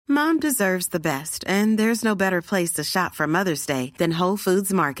Mom deserves the best, and there's no better place to shop for Mother's Day than Whole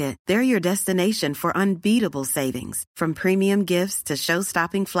Foods Market. They're your destination for unbeatable savings, from premium gifts to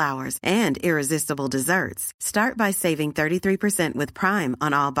show-stopping flowers and irresistible desserts. Start by saving 33% with Prime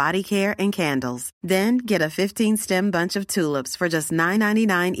on all body care and candles. Then get a 15-stem bunch of tulips for just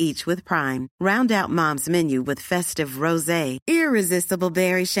 $9.99 each with Prime. Round out Mom's menu with festive rosé, irresistible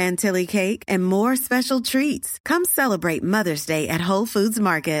berry chantilly cake, and more special treats. Come celebrate Mother's Day at Whole Foods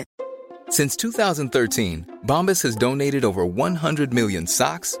Market. Since 2013, Bombas has donated over 100 million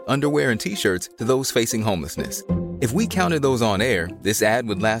socks, underwear, and T-shirts to those facing homelessness. If we counted those on air, this ad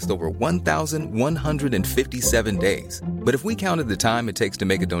would last over 1,157 days. But if we counted the time it takes to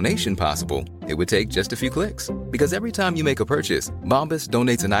make a donation possible, it would take just a few clicks. Because every time you make a purchase, Bombas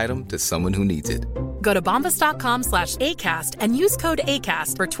donates an item to someone who needs it. Go to bombas.com/ACAST and use code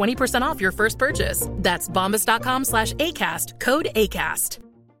ACAST for 20% off your first purchase. That's bombas.com/ACAST, code ACAST.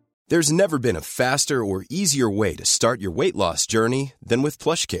 There's never been a faster or easier way to start your weight loss journey than with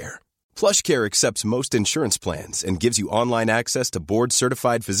PlushCare. PlushCare accepts most insurance plans and gives you online access to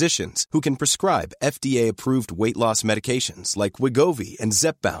board-certified physicians who can prescribe FDA-approved weight loss medications like Wegovy and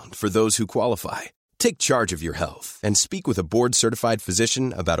Zepbound for those who qualify. Take charge of your health and speak with a board-certified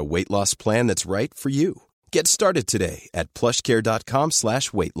physician about a weight loss plan that's right for you. Get started today at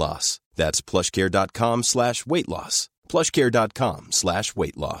plushcare.com/weightloss. That's plushcare.com/weightloss.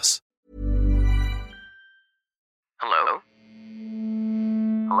 plushcare.com/weightloss. Hello?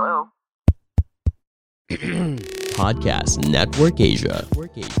 Hello? Podcast Network Asia.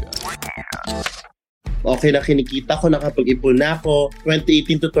 Okay na kinikita ko, nakapag-ipon na ako.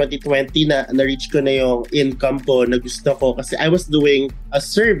 2018 to 2020 na-reach ko na yung income ko na gusto ko kasi I was doing a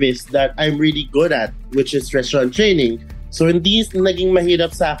service that I'm really good at, which is restaurant training. So hindi naging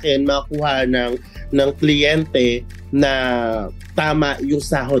mahirap sa akin makuha ng kliyente na tama yung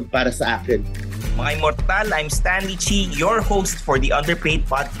sahod para sa akin. Mga Immortal, I'm Stanley Chi, your host for the Underpaid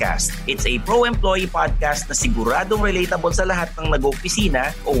Podcast. It's a pro-employee podcast na siguradong relatable sa lahat ng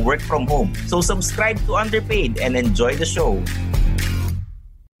nag-opisina o work from home. So subscribe to Underpaid and enjoy the show.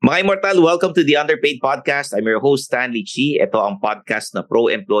 Mga Immortal, welcome to the Underpaid Podcast. I'm your host, Stanley Chi. Ito ang podcast na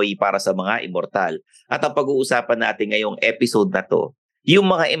pro-employee para sa mga Immortal. At ang pag-uusapan natin ngayong episode na to, yung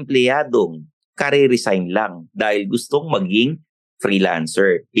mga empleyadong kare-resign lang dahil gustong maging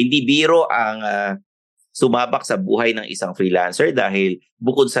freelancer. Hindi biro ang sumabak sa buhay ng isang freelancer dahil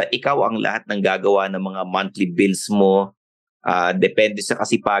bukod sa ikaw ang lahat ng gagawa ng mga monthly bills mo, depende sa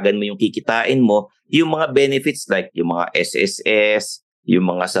kasipagan mo yung kikitain mo, yung mga benefits like yung mga SSS, yung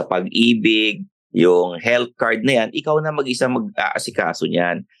mga sa pag-ibig, yung health card na yan, ikaw na mag-isa mag-aasikaso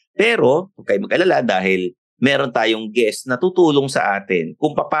niyan. Pero, huwag kayo mag-alala dahil meron tayong guest na tutulong sa atin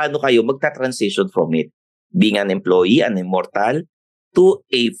kung paano kayo magta-transition from it. Being an employee, an immortal, to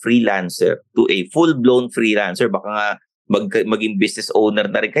a freelancer, to a full-blown freelancer. Baka nga maging business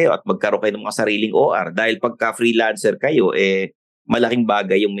owner na rin kayo at magkaroon kayo ng mga sariling OR. Dahil pagka freelancer kayo, malaking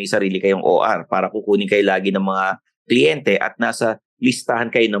bagay yung may sarili kayong OR para kukunin kayo lagi ng mga kliyente at nasa listahan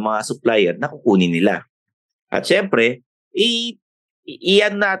kayo ng mga supplier na kukunin nila. At syempre,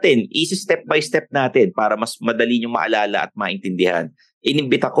 iyan natin, easy step by step natin para mas madali nyo maalala at maintindihan.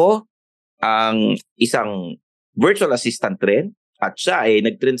 Inimbita ko ang isang virtual assistant rin at siya ay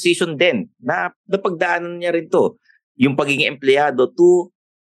nag-transition din na napagdaanan niya rin to yung pagiging empleyado to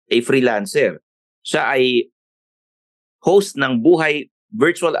a freelancer. Siya ay host ng Buhay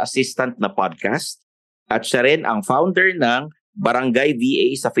Virtual Assistant na podcast at siya rin ang founder ng Barangay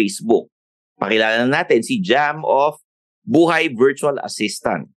VA sa Facebook. Pakilala natin si Jam of Buhay Virtual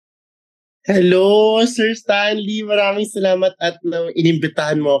Assistant. Hello, Sir Stanley. Maraming salamat at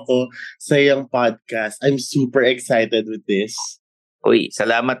inimbitahan mo ako sa iyong podcast. I'm super excited with this. Uy,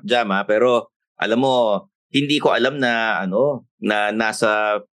 salamat Jam ha. Pero alam mo, hindi ko alam na na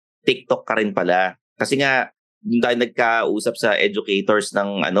nasa TikTok ka rin pala. Kasi nga doon tayo nagkausap sa educators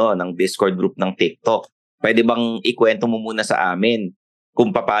ng Discord group ng TikTok. Pwede bang ikwento mo muna sa amin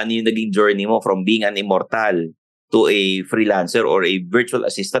kung paano yung naging journey mo from being an immortal to a freelancer or a virtual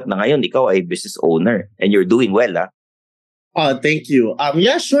assistant na ngayon ikaw ay business owner and you're doing well, ha? Oh, thank you.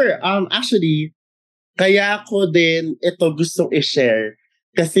 Yeah, sure. Actually, kaya ako din ito gustong i-share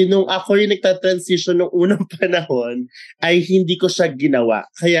kasi nung ako yung nagta-transition nung unang panahon ay hindi ko siya ginawa.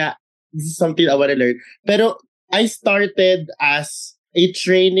 Kaya this is something I wanna learn. Pero I started as a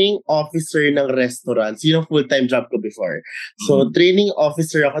training officer ng restaurants. Yun ang full-time job ko before. So, training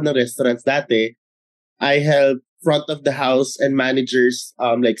officer ako ng restaurants dati. I help front of the house and managers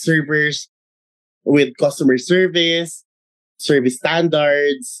like servers with customer service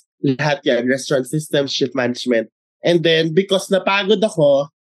standards, lahat yan, restaurant systems, shift management. And then because napagod ako,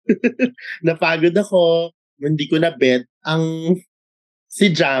 Napagod ako, hindi ko na bet. Si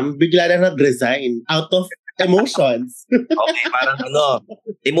Jam, bigla na nag-resign out of emotions. Okay, parang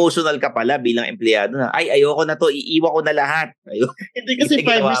emotional ka pala bilang empleyado na, ay, ayoko na to, iiwan ko na lahat. Hindi kasi 5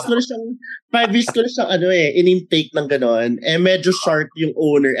 years ko na siyang in-intake ng gano'n. Medyo short yung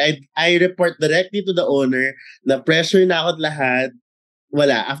owner. I report directly to the owner na pressure na ako at lahat.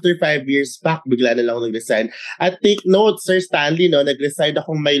 Wala. After 5 years, bigla na lang ako nag-resign. At take note, Sir Stanley, nag-resign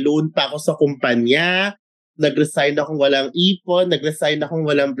akong may loan pa ako sa kumpanya. Nag-resign akong walang ipon. Nag-resign akong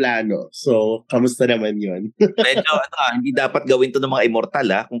walang plano. So, kamusta naman yun? Medyo, hindi dapat gawin to ng mga immortal,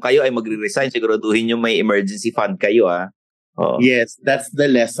 ha? Kung kayo ay magre-resign, siguraduhin nyo may emergency fund kayo, ha? Oh. Yes, that's the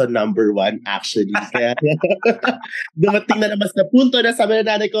lesson number 1, actually. Kaya, dumating na naman sa punto na sabi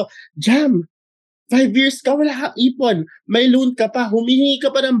na nanay ko, Jam, 5 years ka, wala kang ipon. May loan ka pa. Humihingi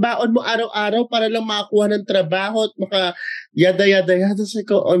ka pa ng baon mo araw-araw para lang makakuha ng trabaho at yada. Sabi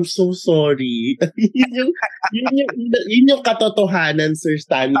ko, I'm so sorry. yun yung katotohanan, Sir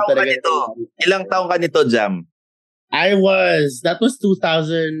Stanley. Ilang taong ka nito, Jam? That was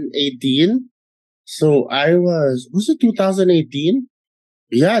 2018. So was it 2018?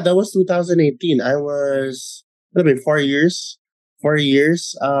 Yeah, that was 2018. I was, 4 years? 4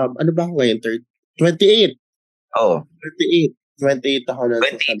 years. Ano ba ako ngayon? 28. Oh. 28 ako na.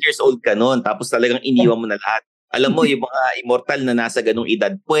 28 years old ka noon, tapos talagang iniwan mo na lahat. Alam mo, yung mga immortal na nasa ganung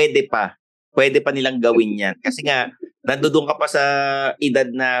edad, pwede pa nilang gawin yan. Kasi nga, nandoon ka pa sa edad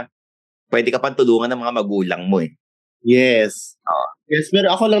na pwede ka pa tulungan ng mga magulang mo eh. Yes. Yes,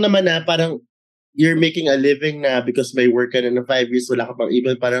 pero ako lang naman na parang you're making a living na because may work ka na ng 5 years, wala ka pang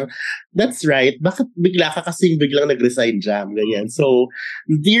ibon. Parang, that's right. Bakit bigla ka kasing biglang nag-resign, Jam? Ganyan. So,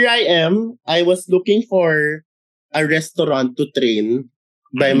 there I am. I was looking for a restaurant to train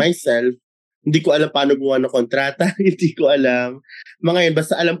by myself. Hindi ko alam paano gumawa ng kontrata. Hindi ko alam. Mga yun,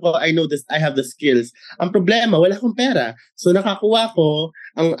 basta alam ko, I know this, I have the skills. Ang problema, wala akong pera. So nakakuha ko,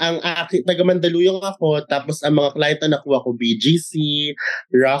 taga Mandaluyong ako, tapos ang mga client na nakuha ko, BGC,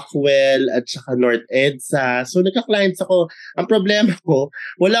 Rockwell, at saka North EDSA. So nagka-clients ako. Ang problema ko,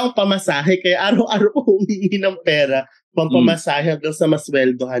 wala akong pamasahe, kaya araw-araw ko humingi ng pera pampamasahe hanggang sa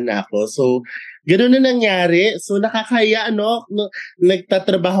masweldohan na ako. So, gano'n na nangyari. So, nakakaya,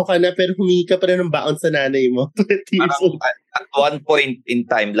 nagtatrabaho ka na pero humingi ka pa rin ng baon sa nanay mo. At one point in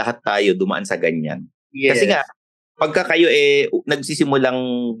time, lahat tayo dumaan sa ganyan. Yes. Kasi nga, pagka kayo nagsisimulang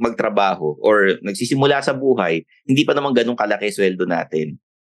magtrabaho or nagsisimula sa buhay, hindi pa naman ganun kalaki sweldo natin.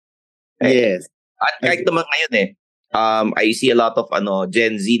 Yes. At kahit naman ngayon I see a lot of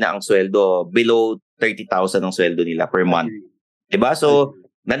Gen Z na ang sweldo below 30,000 ang sweldo nila per month. Diba? So,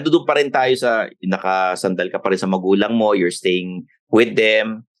 nandoon pa rin tayo sa nakasandal ka pa rin sa magulang mo, you're staying with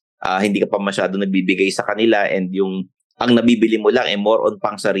them, hindi ka pa masyado nagbibigay sa kanila, and ang nabibili mo lang more on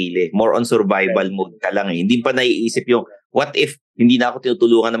pang sarili, more on survival mode ka lang. Hindi pa naiisip yung what if hindi na ako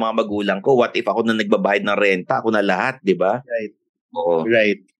tinutulungan ng mga magulang ko, what if ako na nagbabayad ng renta, ako na lahat, di ba? Right. Oo.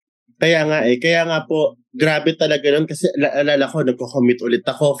 Right. Kaya nga po, grabe talaga nun kasi alala ko, nagko-commit ulit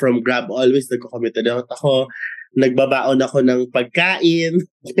ako from Grab always, nagko-commit ulit ako, nagbabaon ako ng pagkain,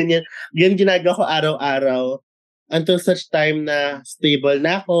 ganyan ginagawa ko araw-araw until such time na stable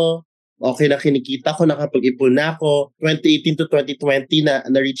na ako, okay na kinikita ko, nakapag-ipon na ako. 2018 to 2020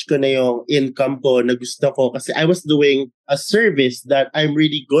 na-reach ko na yung income ko na gusto ko kasi I was doing a service that I'm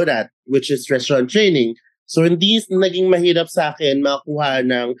really good at, which is restaurant training. So hindi naging mahirap sa akin makuha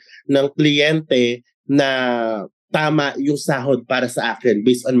ng kliyente na tama yung sahod para sa akin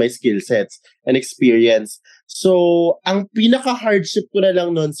based on my skill sets and experience. So, ang pinaka-hardship ko na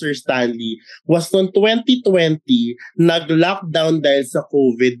lang noon, Sir Stanley, was noong 2020, nag-lockdown dahil sa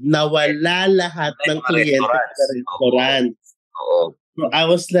COVID, nawala lahat ng kliyente sa restaurant. Oo. So, I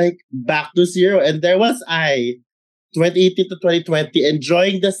was like, back to zero. And there was 2018 to 2020,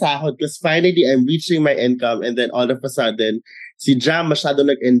 enjoying the sahod because finally I'm reaching my income, and then all of a sudden, si Jam masyado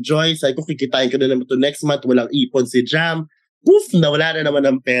nag-enjoy. Sabi ko, kikitain ko na naman to next month, walang ipon si Jam. Poof, nawala na naman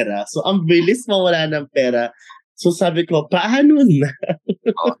ng pera. So, ang bilis mawala ng pera. So, sabi ko, paano na?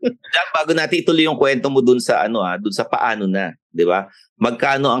 Jam, bago natin ituloy yung kwento mo dun sa dun sa paano na, di ba?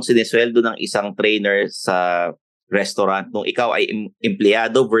 Magkano ang sinesweldo ng isang trainer sa restaurant nung ikaw ay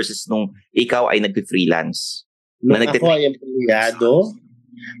empleyado versus nung ikaw ay nag-freelance? Nung ako ay empleyado,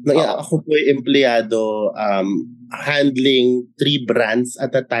 ako po ay empleyado handling 3 brands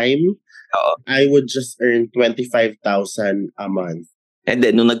at a time, I would just earn 25,000 a month. And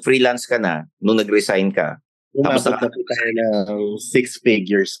then, nung nag-freelance ka na, nung nag-resign ka, Tapos Umabot na po tayo ng 6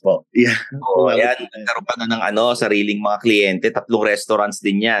 figures po. Yeah. yan, nagkaroon pa na ng sariling mga kliyente. 3 restaurants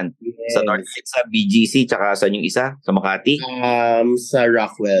din yan. Yes. Sa Northgate, sa BGC, tsaka sa yung isa, sa Makati. Sa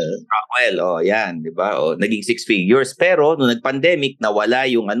Rockwell. Yan, di ba? Naging 6 figures. Pero, nung nag-pandemic, nawala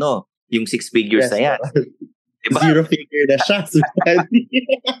yung yung 6 figures na yan. Diba? 0 figure na siya.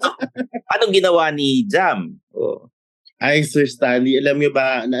 Anong ginawa ni Jam? Ay, Sir Stanley, alam niyo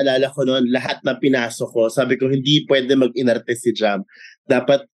ba, naalala ko noon, lahat na pinasok ko, sabi ko, hindi pwede mag-inarte si Jam.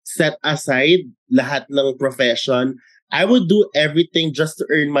 Dapat set aside lahat ng profession. I would do everything just to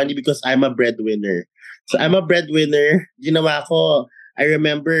earn money because I'm a breadwinner. So I'm a breadwinner. Ginawa ko, I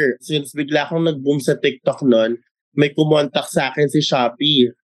remember, since bigla akong nag-boom sa TikTok noon, may kumontak sa akin si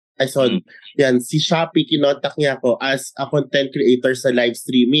Shopee. I saw, yan, si Shopee, kinontak niya ako as a content creator sa live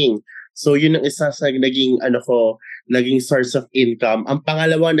streaming. So yun ang isa sa naging source of income. Ang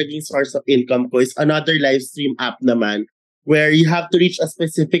pangalawang naging source of income ko is another live stream app naman where you have to reach a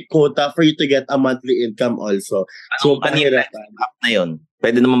specific quota for you to get a monthly income also. So Anong app na yun?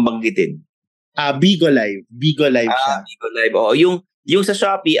 Pwede naman banggitin. Bigo Live. Bigo Live siya. Bigo Live. Yung sa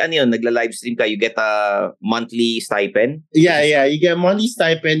Shopee, you-live stream ka, you get a monthly stipend? Yeah. You get a monthly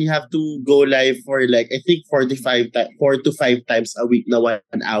stipend. You have to go live for I think 4 to 5 times a week na 1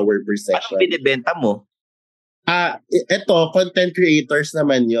 hour per session. Anong binibenta mo? Ito, content creators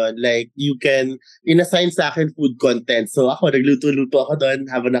naman yon. Like, you can inassign sa akin food content. So ako, nagluto-luto ako doon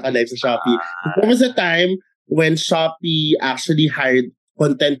habang naka-live sa Shopee. There was a time when Shopee actually hired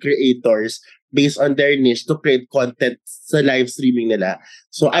content creators based on their niche to create content sa live streaming nila.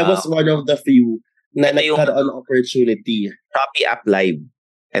 So I was one of the few na nagkaroon ng opportunity. Shopee App Live.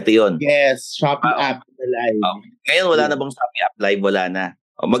 Ito yun. Yes, Shopee App Live. Ngayon wala na bang Shopee App Live? Wala na.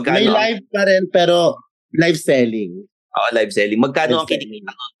 Magkano? May live pa rin pero live selling. Live selling. Magkano ang kinikita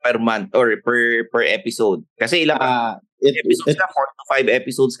nun per month or per episode? Kasi ilang episodes ka? 4 to 5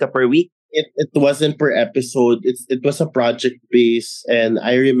 episodes ka per week? It wasn't per episode. It was a project base, and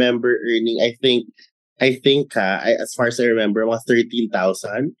I remember earning. I think, as far as I remember, was 13,000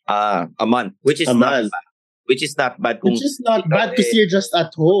 a month, which is not bad. Which is not bad because you're just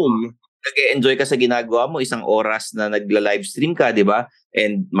at home. Nag-enjoy ka sa ginagawa mo, 1 oras na nagla-live stream ka, di ba?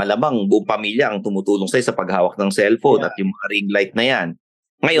 And malamang buong pamilya ang tumutulong sa'yo sa paghawak ng cellphone at yung mga ring light na yan.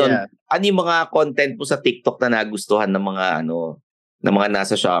 Ngayon, ano yung mga content mo sa TikTok na nagustuhan ng mga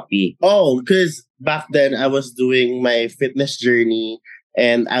nasa Shopee? Because back then I was doing my fitness journey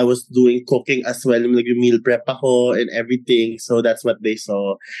and I was doing cooking as well. Nag-meal prep ako and everything. So that's what they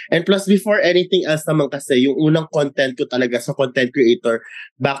saw. And plus, before anything else naman kasi, yung unang content ko talaga sa content creator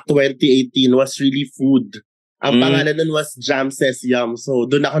back 2018 was really food. Ang pangalan nun was Jam Says Yum. So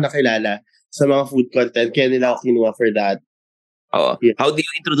doon ako nakilala sa mga food content. Kaya nila ako kinuha for that. Yeah. How do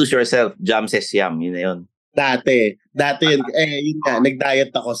you introduce yourself? Jam Says Yum. Yun na yun. Dati yun, yun nga,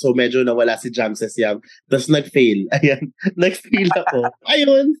 nag-diet ako, so medyo nawala si Jam Says Yum. Tapos nag-fail. Ayan, nag-fail ako.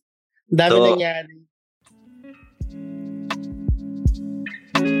 Ayun, dami nangyari.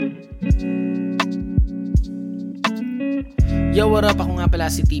 Yo, what up? Ako nga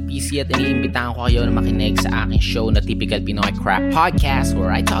pala si TPC at iniimbitahan ko kayo na makinig sa aking show na Typical Pinoy Crap Podcast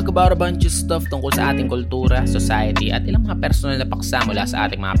where I talk about a bunch of stuff tungkol sa ating kultura, society at ilang mga personal na paksa mula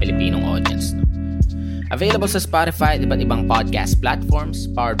sa ating mga Pilipinong audience. No? Available sa Spotify at iba't ibang podcast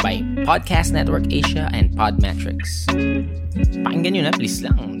platforms powered by Podcast Network Asia and Podmetrics. Pakinggan nyo na, please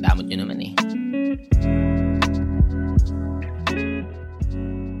lang. Damot nyo naman eh.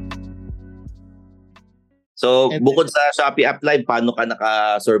 So, bukod sa Shopee App Live, paano ka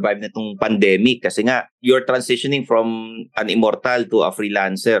naka-survive nitong pandemic? Kasi nga, you're transitioning from an immortal to a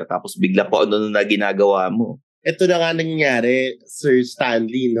freelancer. Tapos bigla po ano na ginagawa mo. Ito na nga nangyari, Sir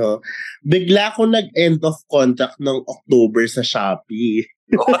Stanley, no? Bigla ako nag-end of contract ng October sa Shopee.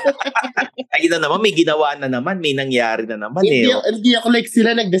 Ay na naman, may ginawa na naman, may nangyari na naman Hindi ako like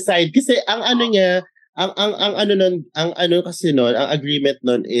sila nag-decide. Kasi ang ano niya, ang agreement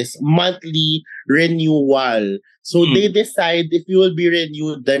nun is monthly renewal. So they decide if you will be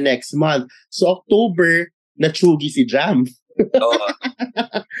renewed the next month. So October, natsugi si Jam.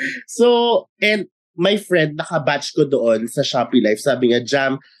 So, and my friend, nakabatch ko doon sa Shopee Live. Sabi nga,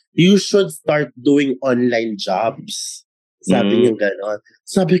 Jam, you should start doing online jobs. Sabi niya gano'n.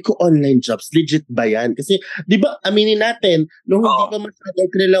 Sabi ko, online jobs, legit ba yan? Kasi, di ba, aminin natin, nung hindi pa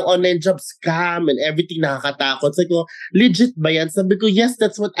masyadong kanilang online jobs, scam and everything, nakakatakot. Sabi ko, legit ba yan? Sabi ko, yes,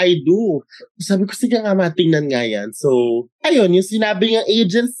 that's what I do. Sabi ko, sige nga, matingnan nga yan. So, ayun, yung sinabi ng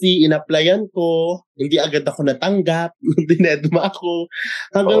agency, in-applyan ko, hindi agad ako natanggap, dinedma ako.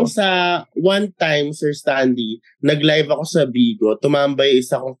 Hanggang sa one time, Sir Stanley, nag-live ako sa Bigo, tumambay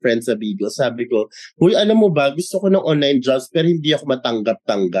isa kong friend sa Bigo. Sabi ko, "Uy, alam mo ba, gusto ko ng online jobs pero hindi ako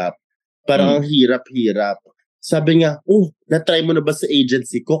matanggap-tanggap. Parang ang hirap-hirap." Sabi niya, na-try mo na ba sa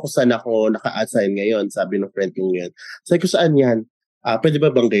agency ko kung saan ako naka-assign ngayon? Sabi ng friend ko ngayon. Sabi ko, saan yan? Pwede ba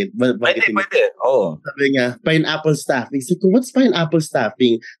banggitin? Pwede. Oo. Sabi niya, pineapple staffing. Sabi ko, what's pineapple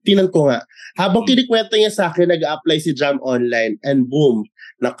staffing? Tinan ko nga. Habang kinikwento niya sa akin, nag-apply si Jam online. And boom,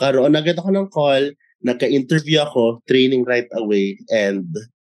 nagkaroon agad ako ng call, nagka-interview ako, training right away. And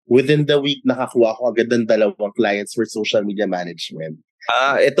within the week, nakakuha ako agad ng 2 clients for social media management.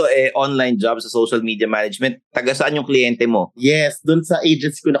 Ito online job sa social media management. Taga saan yung kliyente mo? Yes, dun sa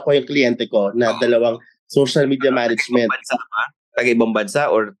agency ko nakuha yung kliyente ko na 2 social media management. Taga-ibang bansa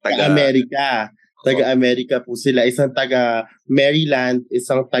or Taga-Amerika. Taga-Amerika po sila. Isang taga-Maryland,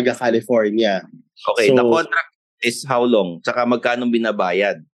 isang taga-California. Okay, so, the contract is how long? Tsaka magkano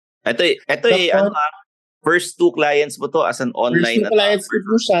binabayad? First 2 clients mo to as an online. First 2 clients ko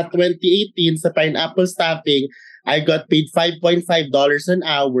po siya, 2018 sa Pineapple Staffing. I got paid $5.5 an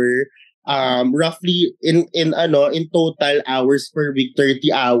hour. Roughly in total hours per week,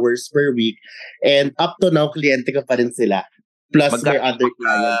 30 hours per week. And up to now, kliyente ko pa rin sila. Plus may other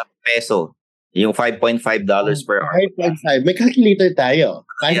clients. Peso. Yung $5.5 per hour. 5.5. May calculator tayo.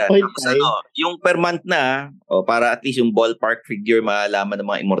 5.5. Yung per month na, para at least yung ballpark figure malaman ng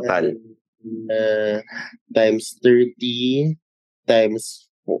mga immortal. Times 30 times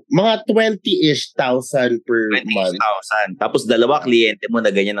mga 20-ish thousand per month. 20,000. Tapos 2 kliyente mo na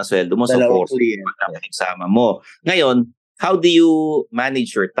ganyan ang sweldo mo. 2 so, kliyente. Nagsama mo. Ngayon, how do you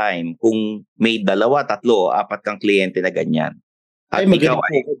manage your time kung may 2, 3 o 4 kang kliyente na ganyan? At magaling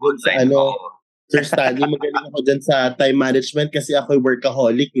ako dun sa Sir Stanley, magaling ako dyan sa time management kasi ako'y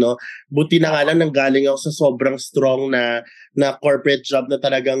workaholic, no? Buti na nga lang nanggaling ako sa sobrang strong na corporate job na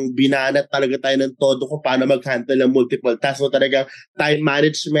talagang binanat talaga tayo ng todo kung paano mag-handle ng multiple tasks. So talagang time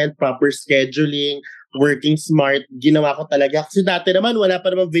management, proper scheduling, working smart, ginawa ko talaga. Kasi dati naman, wala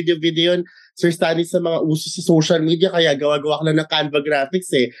pa naman video yun, Sir Stanley, sa mga uso sa social media, kaya gawa-gawa ko lang ng Canva graphics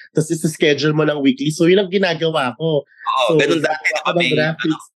Tapos isa-schedule mo ng weekly. So yun ang ginagawa ko. Oo, ganun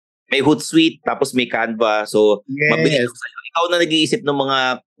dati. May Hootsuite, tapos may Canva. So, mabilis sa'yo. Ikaw na nag-iisip ng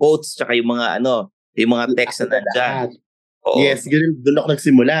mga quotes, tsaka yung mga yung mga text na nandyan. Yes, doon ako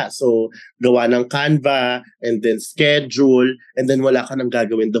nagsimula. So, gawa ng Canva, and then schedule, and then wala ka nang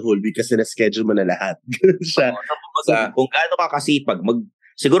gagawin the whole week kasi na-schedule mo na lahat. Ganun siya. Kung gaano ka kasipag,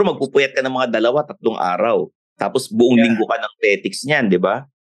 siguro magpupuyat ka ng mga 2-3 araw. Tapos buong linggo ka ng petics niyan, di ba?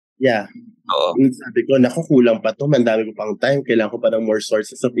 Yeah. Oo. Sabi ko, kulang pa to. Mandami ko pang time. Kailangan ko pa ng more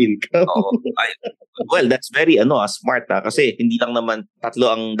sources of income. Well, that's very smart kasi hindi lang naman 3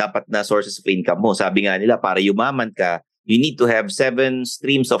 ang dapat na sources of income mo. Sabi nga nila, para yumaman ka, you need to have 7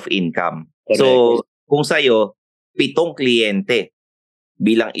 streams of income. Correct. So, kung sa'yo, 7 kliyente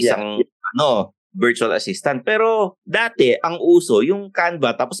bilang isang virtual assistant. Pero dati, ang uso, yung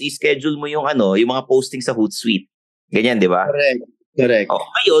Canva, tapos i-schedule mo yung mga posting sa Hootsuite. Ganyan, di ba? Correct.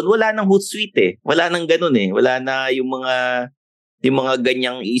 Ngayon, wala nang Hootsuite Wala nang ganun Wala na yung mga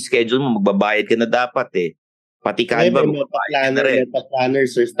ganyang i-schedule mo, magbabayad ka na dapat Pati Canva, may meta-planner,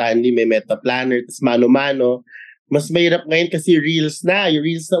 Sir Stanley, may meta-planner, tapos mano-mano. Mas mahirap ngayon kasi Reels na. Yung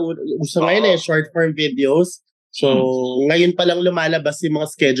Reels na uso ngayon short form videos. So, ngayon pa lang lumalabas yung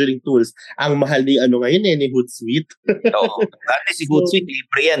mga scheduling tools. Ang mahal ni ngayon ni Hootsuite. Dati si Hootsuite,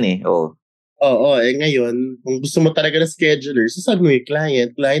 libre yan Oo, ngayon, kung gusto mo talaga na scheduler, sasabi mo yung client,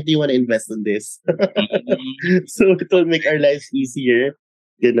 do you want to invest in this? So, it will make our lives easier.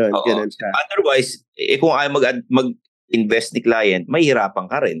 Ganon siya. Otherwise, kung ayaw mag-invest ni client, mahirapan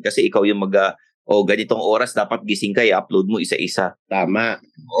ka rin. Kasi ikaw yung ganitong oras, dapat gising ka, i-upload mo isa-isa. Tama.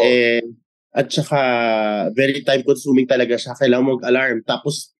 At saka, very time-consuming talaga siya. Kailangan mo mag-alarm.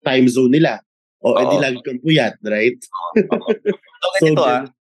 Tapos, time zone nila. Edi lagi kang puyat, right? So,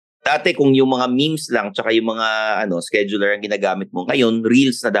 ganito dati kung yung mga memes lang tsaka yung mga scheduler ang ginagamit mo, ngayon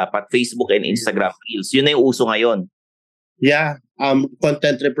Reels na dapat, Facebook and Instagram Reels. Yun na yung uso ngayon. Yeah,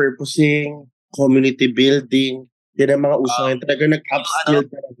 content repurposing, community building, yan ang mga uso ngayon. Talaga nag-upskill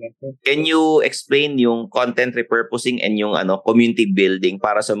talaga. Can you explain yung content repurposing and yung community building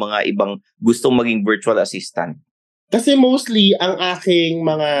para sa mga ibang gustong maging virtual assistant? Kasi mostly ang aking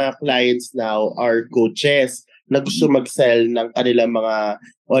mga clients now are coaches na gusto mag-sell ng kanilang mga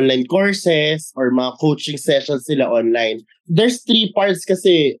online courses or mga coaching sessions sila online. There's 3 parts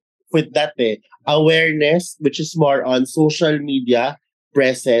kasi with that awareness, which is more on social media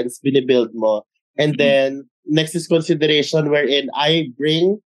presence, binibuild mo. And then, next is consideration wherein I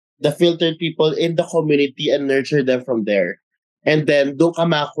bring the filtered people in the community and nurture them from there. And then, doon ka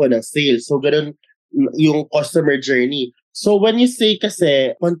makakuha ng sales. So, ganun yung customer journey. So, when you say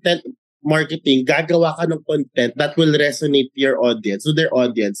kasi content marketing, gagawa ka ng content that will resonate to your audience, to their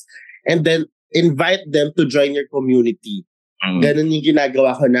audience, and then invite them to join your community. Ganun yung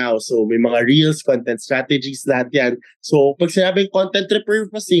ginagawa ko now. So, may mga reels, content strategies, lahat yan. So, pag sinabing content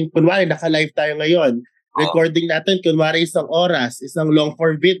repurposing, kunwari, naka-live tayo ngayon, recording natin, kunwari, 1 oras, isang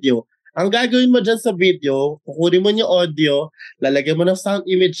long-form video. Ang gagawin mo dyan sa video, kukunin mo yung audio, lalagyan mo ng sound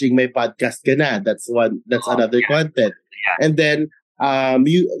imaging, may podcast ka na. That's another content. And then,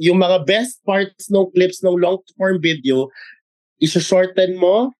 yung mga best parts ng clips ng long-form video, isa-shorten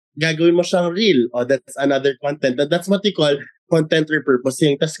mo, gagawin mo siyang reel. That's another content. That's what we call content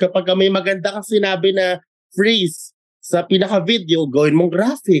repurposing. Tapos kapag may maganda kang sinabi na phrase sa pinaka-video, gawin mong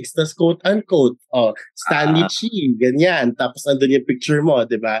graphics, tapos quote-unquote, Stanley Chi, ganyan. Tapos andun yung picture mo,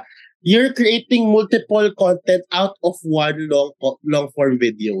 di ba? You're creating multiple content out of one long-form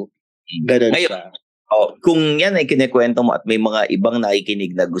video. Ganun siya. Kung yan ay kinikwento mo at may mga ibang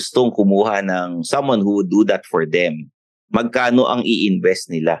nakikinig na gustong kumuha ng someone who would do that for them, magkano ang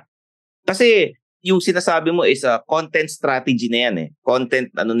i-invest nila? Kasi yung sinasabi mo is a content strategy na yan eh. Content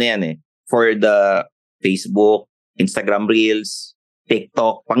na yan eh. For the Facebook, Instagram Reels,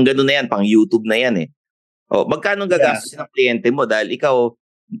 TikTok, pang gano'n na yan, pang YouTube na yan eh. Magkano gagastos ng kliyente mo dahil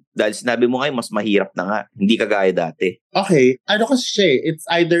sinabi mo ngayon mas mahirap na nga. Hindi kagaya dati. Okay. Kasi siya it's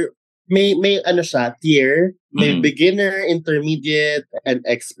either may siya, tier, may beginner, intermediate, and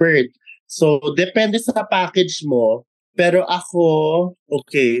expert. So, depende sa package mo. Pero ako,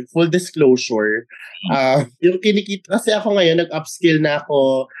 okay, full disclosure, yung kinikita, kasi ako ngayon, nag-upskill na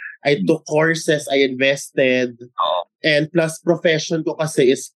ako, I took courses, I invested, and plus profession ko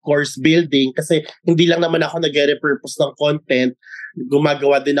kasi is course building, kasi hindi lang naman ako nag-repurpose ng content,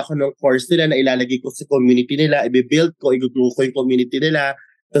 gumagawa din ako ng course nila na ilalagay ko sa community nila, i-build ko, i-grow ko yung community nila,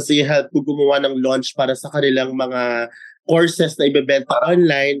 tapos i-help ko gumawa ng launch para sa kanilang mga courses na ibebenta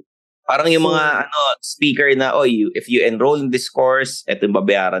online. Parang yung mga speaker na, if you enroll in this course, eto yung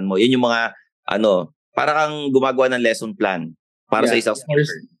babayaran mo. Yun yung mga, parang kang gumagawa ng lesson plan para sa isang speaker.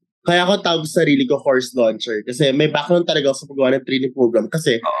 Kaya ako tawag sa sarili ko course launcher kasi may background talaga ako sa paggawa ng training program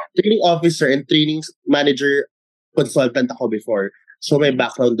kasi training officer and training manager consultant ako before. So may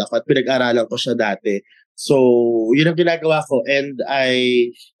background ako at pinag-aralan ko siya dati. So, yun ang ginagawa ko and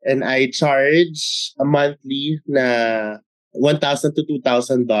I charge a monthly na $1,000 to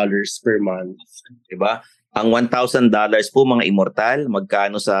 $2,000 per month. Diba? Ang $1,000 po mga immortal,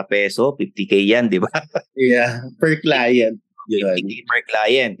 magkano sa peso? 50K yan, di ba? Yeah, per client. 50K per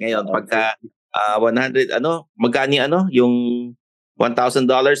client. Ngayon, pagka 100, magkano yung $1,000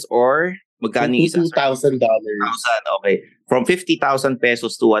 or magkano yung isa? $2,000. Okay. From 50,000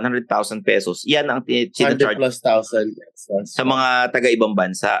 pesos to 100,000 pesos, yan ang sinacharge 100,000 pesos sa mga taga-ibang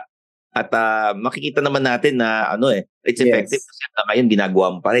bansa. At makikita naman natin na it's effective kasi ngayon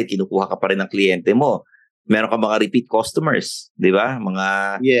ginagawa mo pa rin, kinukuha ka pa rin ng kliyente mo. Meron ka mga repeat customers, di ba?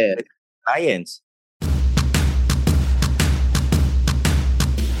 Mga clients.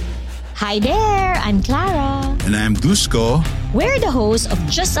 Hi there, I'm Clara. And I'm Dusko. We're the hosts of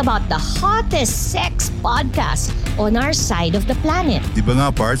just about the hottest sex podcast on our side of the planet. Di ba nga,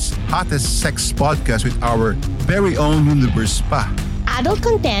 Parts? Hottest sex podcast with our very own universe pa. Adult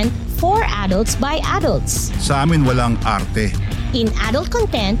content for adults by adults. Sa amin walang arte. In adult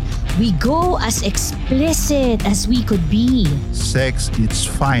content, we go as explicit as we could be. Sex its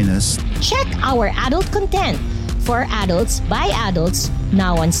finest. Check our adult content for adults by adults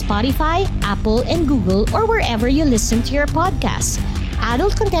now on Spotify, Apple, and Google or wherever you listen to your podcasts.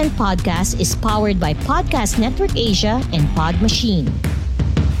 Adult Content Podcast is powered by Podcast Network Asia and Pod Machine.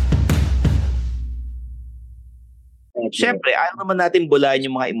 Siyempre, ayaw naman natin bulayan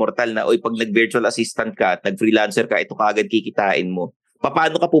yung mga immortal na, pag nag-virtual assistant ka at nag-freelancer ka, ito kagad kikitain mo.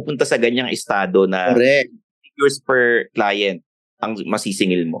 Paano ka pupunta sa ganyang estado na figures per client ang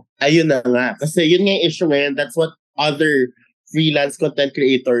masisingil mo? Ayun na nga. Kasi yun nga yung issue ngayon. That's what other freelance content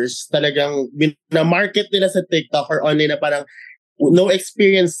creators talagang na-market nila sa TikTok or online na parang no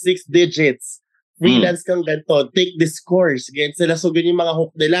experience, 6 digits. Freelance kang ganito. Take this course. Ganyan sila. So, ganyan yung mga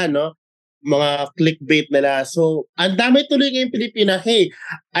hook nila, no? Mga clickbait nila. So, ang dami tuloy ngayong Pilipina. Hey,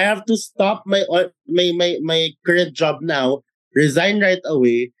 I have to stop my current job now, resign right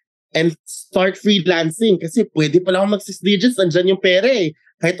away, and start freelancing kasi pwede pala akong mag-6 digits, andyan yung pera eh.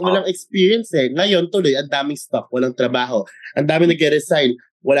 Kahit walang experience eh. Ngayon tuloy, ang daming stock, walang trabaho. Ang daming nag-resign.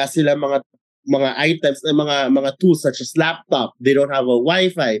 Wala sila mga items, mga tools such as laptop. They don't have a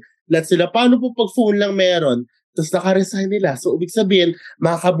Wi-Fi. Lahat sila, paano po pag phone lang meron? Tapos naka-resign nila. So, ibig sabihin,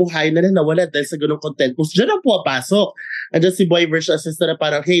 makakabuhay na nawala dahil sa ganung content post. Diyan ang pumapasok. Andiyan si Boy Virtual Assistant na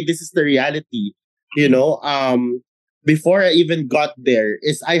parang, hey, this is the reality. You know, before I even got there,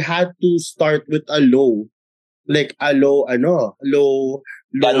 is I had to start with a low. Like a low.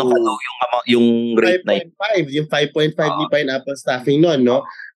 Gano'ng kalo yung rate na 5.5. Yung 5.5 ni Pineapple Staffing noon, no?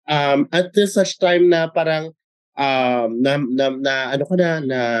 At such time na parang na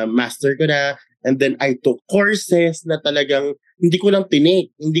master ko na, and then I took courses na talagang hindi ko lang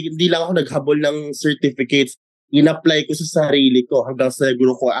tinake. Hindi lang ako naghabol ng certificates. In-apply ko sa sarili ko hanggang sa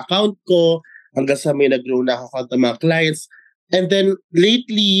nag-grow ko account ko, hanggang sa may nag-grow na ako sa mga clients. And then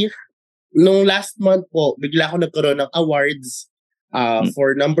lately, nung last month po, bigla ako nagkaroon ng awards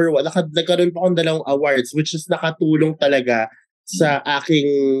for number 1. Nagkaroon po akong 2 awards, which is nakatulong talaga sa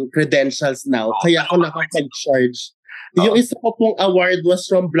aking credentials now. Kaya ako nakapag-charge. Yung isa ko pong award was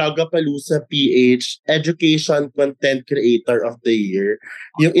from Blogapalooza PH, Education Content Creator of the Year.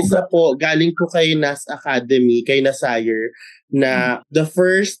 Yung isa po, galing po kay Nas Academy, kay Nasire, na the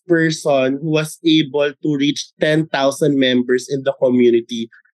first person who was able to reach 10,000 members in the community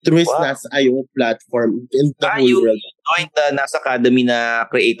through his NAS.io platform in the whole world. You joined the NAS Academy na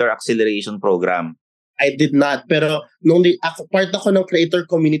Creator Acceleration Program. I did not. Pero part ako ng creator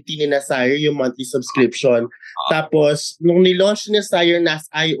community ni Nasire, yung monthly subscription. Tapos, nung nilaunch ni Nasire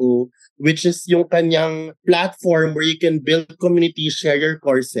NAS.io, which is yung kanyang platform where you can build community, share your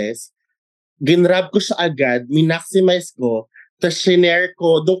courses, ginrab ko siya agad, minaximize ko, tapos shinare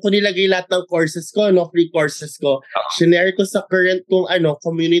ko, doon ko nilagay lahat ng courses ko, free courses ko. Shinare ko sa current kong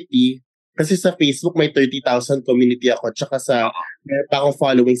community, kasi sa Facebook may 30,000 community ako, tsaka meron pa akong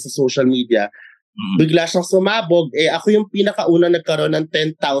following sa social media. Bigla siyang sumabog, ako yung pinakauna nagkaroon ng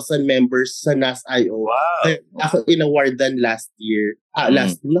 10,000 members sa NAS.io. Ako in-awardan last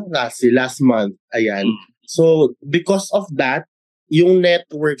month. Ayan. So, because of that, yung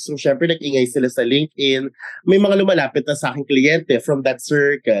networks, so syempre nag-ingay sila sa LinkedIn, may mga lumalapit na sa aking kliyente from that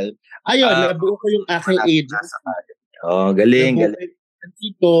circle. Ayun, nabuo ko yung aking agency. Galing.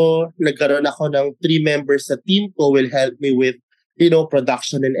 Nagkaroon ako ng 3 members sa team ko will help me with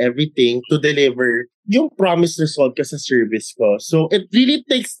production and everything to deliver yung promised result ko sa service ko. So, it really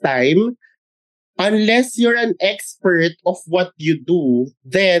takes time. Unless you're an expert of what you do,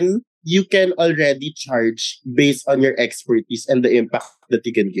 then you can already charge based on your expertise and the impact that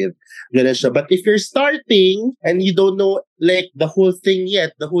you can give. Ganun siya. But if you're starting and you don't know like the whole thing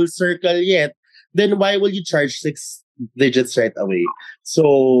yet, the whole circle yet, then why will you charge 6 digits right away?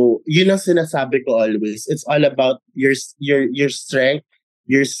 So, yun ang sinasabi ko always. It's all about your strength,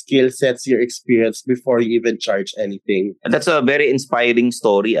 your skill sets, your experience before you even charge anything. And that's a very inspiring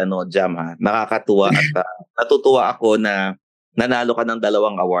story, Jam, ha? Nakakatuwa at natutuwa ako na nanalo ka ng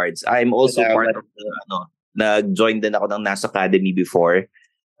 2 awards. I'm also part of nag-join din ako ng NAS Academy before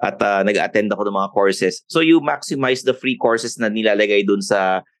at nag-attend ako ng mga courses. So you maximize the free courses na nilalagay dun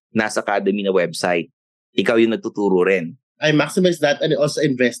sa NAS Academy na website. Ikaw yung nagtuturo rin. I maximized that and also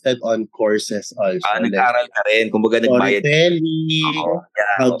invested on courses also. Nag-aral ka rin. Kumbaga nagbayad. Storytelling,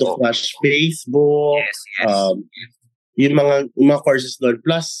 how to crush Facebook. Yes. Yung mga courses doon.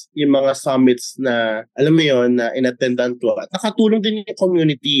 Plus, yung mga summits na, alam mo yun, na inattendan ko. At nakatulong din yung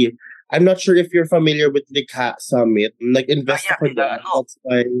community. I'm not sure if you're familiar with Likha Summit. Nag-invest ako doon.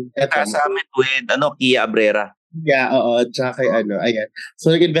 Likha Summit with Kia Abrera. Yeah, tsaka kay ayan.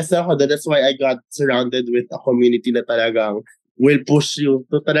 So, nag-invest ako doon. That's why I got surrounded with a community na talagang will push you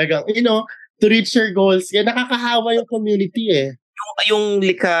to talagang, to reach your goals. Kaya nakakahawa yung community Yung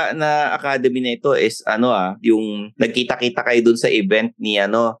Likha na academy na ito is yung nagkita-kita kayo dun sa event ni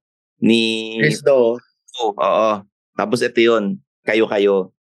Cristo. Oo. Tapos ito yun, kayo.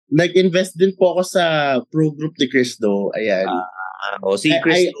 Nag-invest din po ako sa pro group ni Cristo. Ayan. Si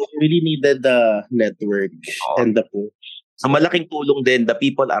Cristo. I really needed the network and the push. So malaking tulong din the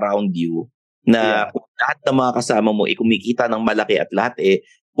people around you na kung lahat ng mga kasama mo kumikita ng malaki at lahat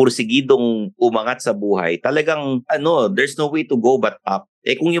pursigidong umangat sa buhay, talagang there's no way to go but up.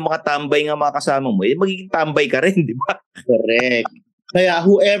 Kung yung mga tambay nga mga kasama mo, magiging tambay ka rin, di ba? Correct. Kaya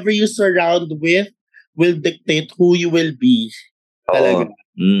whoever you surround with will dictate who you will be. Talaga.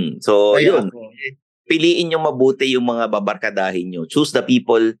 So, yun. Piliin nyo mabuti yung mga babarkadahin nyo. Choose the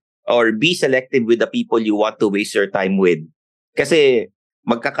people or be selective with the people you want to waste your time with. Kasi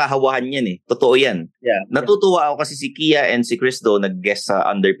magkakahawahan yan Totoo yan. Yeah. Natutuwa ako kasi si Kia and si Cristo nag-guest sa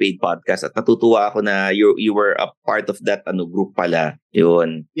Underpaid Podcast at natutuwa ako na you were a part of that group pala.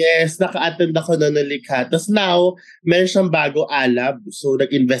 Yun. Yes, naka-attend ako na Likha. Tapos now, meron siyang bago alab. So,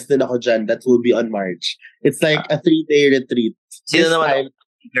 nag-invest din ako dyan. That will be on March. It's like a 3-day retreat. Sino naman ang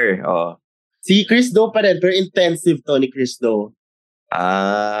speaker? Si Chris Do pa rin, pero intensive to ni Chris Do.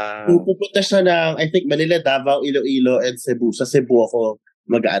 Pupunta siya ng, I think, Manila, Davao, Iloilo, and Cebu. Sa Cebu ako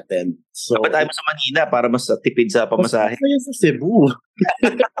mag-attend. So, dapat tayo mo sa Manila para mas tipid sa pamasahe. Mas sa Cebu.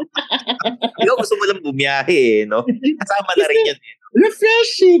 Ikaw gusto mo lang bumiyahe, no? Kasama na rin yan.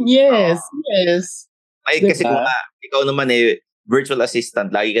 Refreshing, yes. Ay, diba? Kasi kung ikaw naman virtual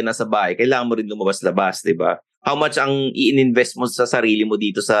assistant, lagi ka nasa bahay, kailangan mo rin lumabas-labas, di ba? How much ang i-invest mo sa sarili mo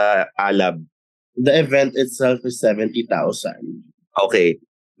dito sa Alab? The event itself is 70,000. Okay.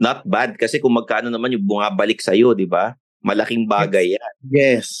 Not bad kasi kung magkano naman yung bumabalik sa'yo, di ba? Malaking bagay yan.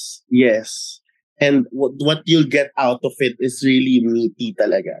 Yes. And what you'll get out of it is really meaty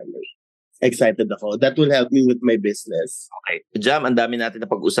talaga. Excited ako. That will help me with my business. Okay. Jam, ang dami natin na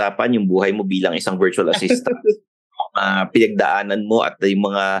pag-usapan yung buhay mo bilang isang virtual assistant. Pinagdaanan mo at yung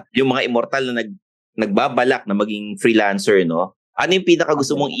mga immortal na nagbabalak na maging freelancer, no? Ano yung pinaka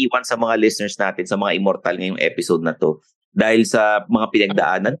gusto mong iwan sa mga listeners natin, sa mga immortal ngayong episode na to? Dahil sa mga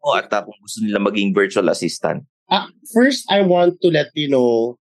pinagdaanan mo at kung gusto nila maging virtual assistant. First, I want to let you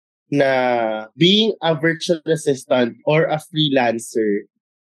know na being a virtual assistant or a freelancer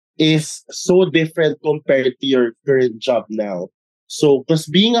is so different compared to your current job now. So, because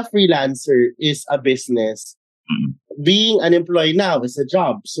being a freelancer is a business, being an employee now is a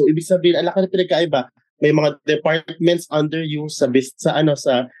job. So, ibig sabihin, ang laki na pinagkaiba. May mga departments under you sa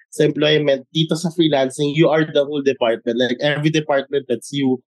employment. Dito sa freelancing, you are the whole department. Like every department, that's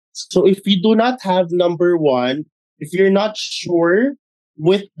you. So, if you do not have number one, if you're not sure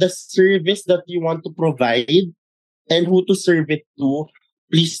with the service that you want to provide and who to serve it to,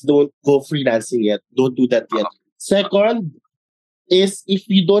 please don't go freelancing yet. Don't do that yet. Second is if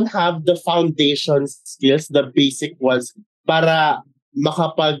you don't have the foundation skills, the basic ones, para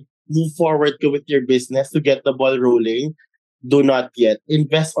makapag-move forward ka with your business to get the ball rolling, do not yet.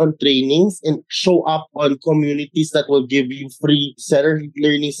 Invest on trainings and show up on communities that will give you free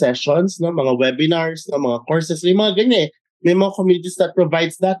learning sessions, no? Mga webinars, no? Mga courses, may mga ganyan. May mga communities that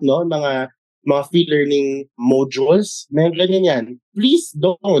provides that, no? Mga free learning modules, may ganyan yan. Please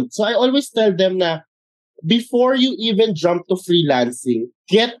don't. So I always tell them na before you even jump to freelancing,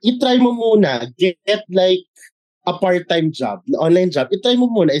 itry mo muna, get like a part-time job, an online job. Itry mo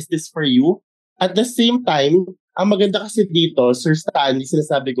muna, is this for you? At the same time, ang maganda kasi dito, Sir Stanley,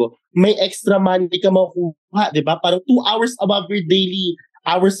 sinasabi ko, may extra money ka makukuha, di ba? Parang 2 hours above your daily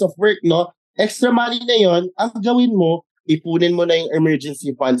hours of work, no? Extra money na yon, ang gawin mo, ipunin mo na yung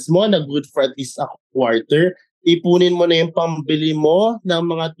emergency funds mo na good for at least a quarter. Ipunin mo na yung pambili mo ng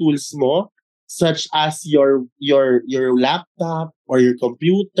mga tools mo, such as your laptop or your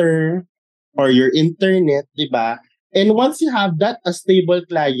computer or your internet, di ba? And once you have that, a stable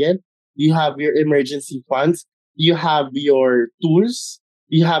client, you have your emergency funds, you have your tools,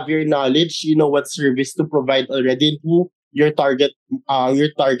 you have your knowledge, you know what service to provide already, and who your target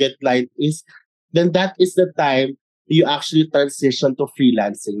client is, then that is the time you actually transition to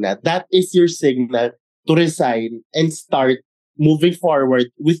freelancing na. That is your signal to resign and start moving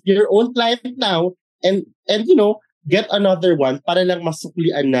forward with your own client now and you know, get another one para lang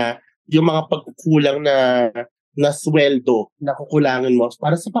masuklian na yung mga pagkukulang na sweldo na kukulangan mo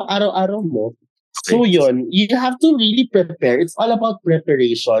para sa pang-araw-araw mo. So yun, you have to really prepare. It's all about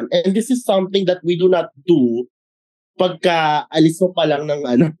preparation. And this is something that we do not do pagka alis mo pa lang ng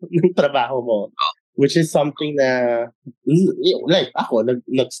ng trabaho mo. Which is something na, like ako,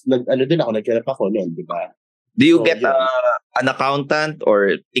 nagkirap ako noon, di ba? Do you get an accountant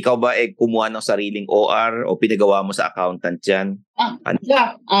or ikaw ba kumuha ng sariling OR o pinagawa mo sa accountant yan?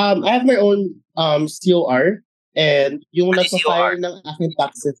 Yeah. I have my own COR and yung nasa-file ng aking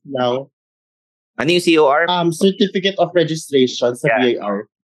taxes now. Ano yung COR? Certificate of Registration sa BIR.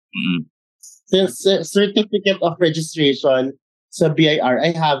 Mm-hmm. Certificate of Registration sa BIR,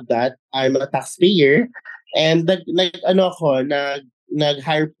 I have that. I'm a taxpayer. And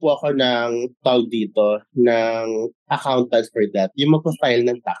nag-hire po ako ng tawag dito, ng accountant for that. Yung magpa-file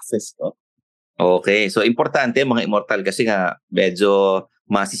ng taxes ko. Okay. So, importante, mga immortal, kasi nga, medyo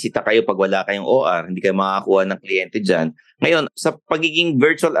masisita kayo pag wala kayong OR. Hindi kayo makakakuha ng kliyente dyan. Ngayon, sa pagiging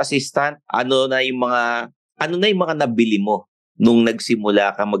virtual assistant, ano na yung mga nabili mo nung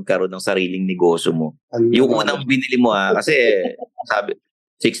nagsimula ka magkaroon ng sariling negosyo mo? Yung unang binili mo kasi sabi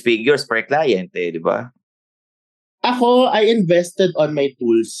 6 figures per client di ba? Ako, I invested on my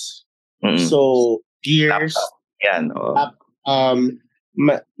tools. Mm-hmm. So, gears. Laptop. Yan.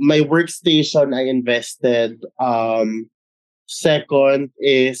 My workstation, I invested. Second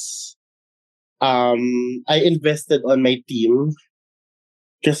is, I invested on my team.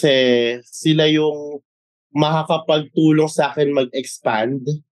 Kasi sila yung makakapagtulong sa akin mag-expand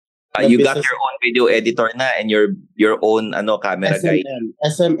Na You got business your own video editor na and your own camera guy.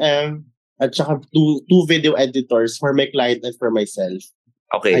 SMM, at saka two video editors for my client and for myself.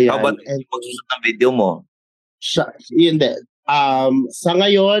 Okay. How Ayan. about yung magsushoot ng video mo? Hindi. Sa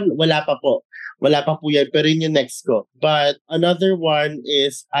ngayon, wala pa po. Wala pa po yan, pero yun yung next ko. But another one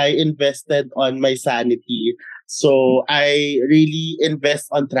is I invested on my sanity. So I really invest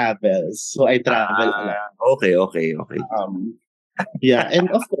on travels. So I travel a lot. Okay. Yeah,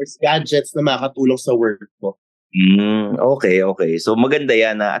 and of course, gadgets na makatulong sa work ko. Okay. So maganda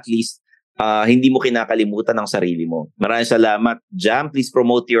yan na at least hindi mo kinakalimutan ang sarili mo. Maraming salamat. Jam, please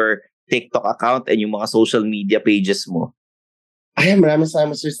promote your TikTok account and yung mga social media pages mo. Maraming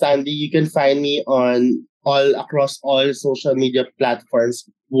salamat, Sir Sandy. You can find me on across all social media platforms,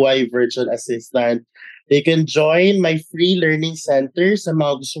 Buhay Virtual Assistant. You can join my free learning center sa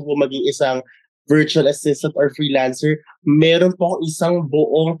mga gusto ko maging isang virtual assistant or freelancer. Meron po akong isang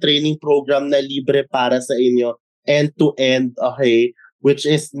buong training program na libre para sa inyo, end-to-end, okay, which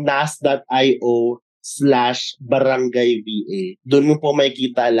is nas.io/barangayVA. Doon mo po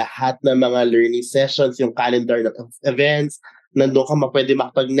makikita lahat ng mga learning sessions, yung calendar of events. Nandun ka pwede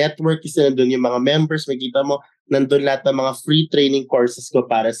makapag-network kasi nandun yung mga members, makikita mo, nandun lahat ng mga free training courses ko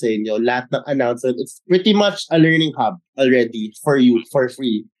para sa inyo. Lahat ng announcement. It's pretty much a learning hub already for you, for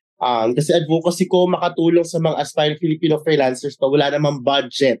free. Kasi advocacy ko makatulong sa mga aspiring Filipino freelancers na wala namang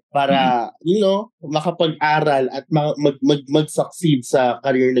budget para, makapag-aral at mag-succeed sa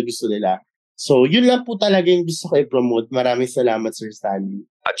career na gusto nila. So, yun lang po talaga yung gusto ko i-promote. Maraming salamat, Sir Stanley.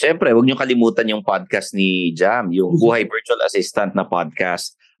 At syempre, huwag niyo kalimutan yung podcast ni Jam, yung Buhay Virtual Assistant na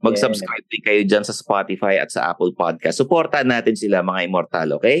podcast. Mag-subscribe din kayo dyan sa Spotify at sa Apple Podcast. Supportan natin sila, mga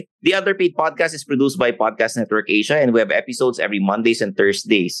immortal, okay? The Underpaid Podcast is produced by Podcast Network Asia and we have episodes every Mondays and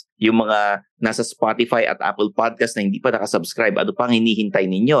Thursdays. Yung mga nasa Spotify at Apple Podcast na hindi pa nakasubscribe, ano pang hinihintay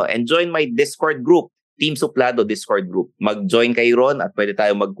ninyo? And join my Discord group, Team Suplado Discord group. Mag-join kayo ron at pwede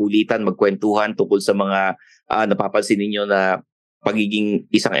tayo magkulitan, magkwentuhan tungkol sa mga napapansin ninyo na pagiging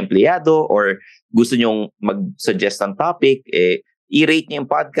isang empleyado or gusto nyong mag-suggest ng topic, i-rate niyo yung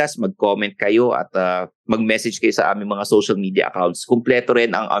podcast, mag-comment kayo at mag-message kayo sa aming mga social media accounts. Kumpleto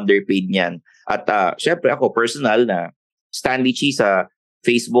rin ang Underpaid niyan. At syempre ako, personal na Stanley Chi sa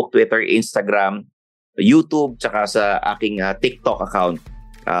Facebook, Twitter, Instagram, YouTube, tsaka sa aking TikTok account.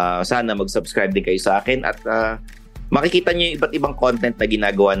 Sana mag-subscribe din kayo sa akin at makikita niyo yung iba't ibang content na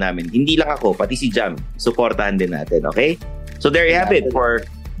ginagawa namin. Hindi lang ako, pati si Jam. Supportahan din natin, okay? So there you have it for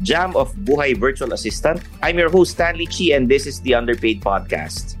Jam of Buhay Virtual Assistant. I'm your host, Stanley Chi, and this is the Underpaid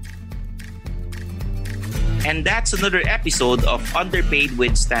Podcast. And that's another episode of Underpaid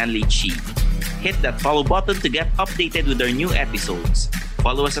with Stanley Chi. Hit that follow button to get updated with our new episodes.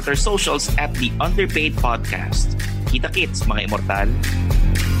 Follow us at our socials at the Underpaid Podcast. Kita-kits, mga immortal.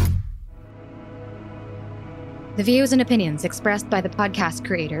 The views and opinions expressed by the podcast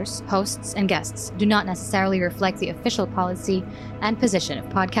creators, hosts, and guests do not necessarily reflect the official policy and position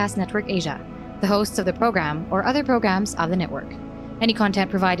of Podcast Network Asia, the hosts of the program, or other programs of the network. Any content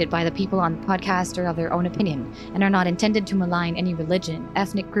provided by the people on the podcast are of their own opinion and are not intended to malign any religion,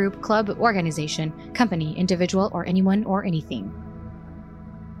 ethnic group, club, organization, company, individual, or anyone or anything.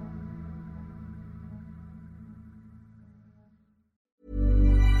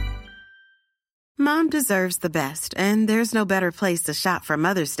 Mom deserves the best, and there's no better place to shop for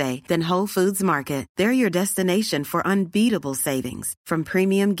Mother's Day than Whole Foods Market. They're your destination for unbeatable savings, from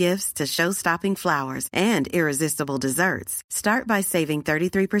premium gifts to show-stopping flowers and irresistible desserts. Start by saving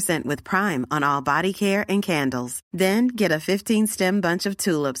 33% with Prime on all body care and candles. Then get a 15-stem bunch of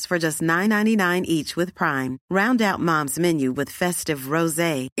tulips for just $9.99 each with Prime. Round out Mom's menu with festive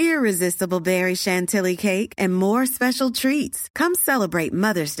rosé, irresistible berry chantilly cake, and more special treats. Come celebrate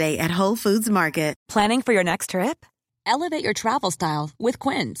Mother's Day at Whole Foods Market. Planning for your next trip? Elevate your travel style with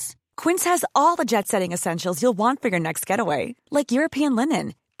Quince. Quince has all the jet-setting essentials you'll want for your next getaway, like European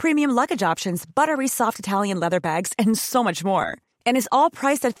linen, premium luggage options, buttery soft Italian leather bags, and so much more. And is all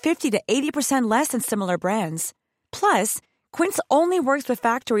priced at 50 to 80% less than similar brands. Plus, Quince only works with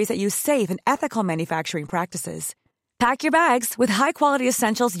factories that use safe and ethical manufacturing practices. Pack your bags with high-quality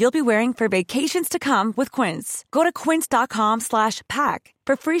essentials you'll be wearing for vacations to come with Quince. Go to quince.com/pack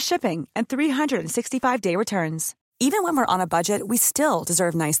for free shipping and 365-day returns. Even when we're on a budget, we still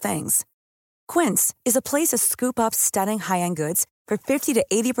deserve nice things. Quince is a place to scoop up stunning high-end goods for 50 to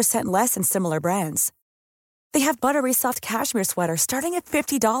 80% less than similar brands. They have buttery soft cashmere sweaters starting at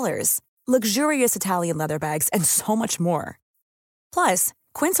 $50, luxurious Italian leather bags, and so much more. Plus,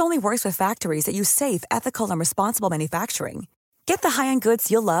 Quince only works with factories that use safe, ethical, and responsible manufacturing. Get the high-end goods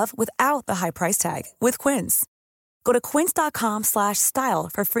you'll love without the high price tag with Quince. Go to quince.com/style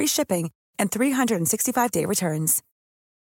for free shipping and 365-day returns.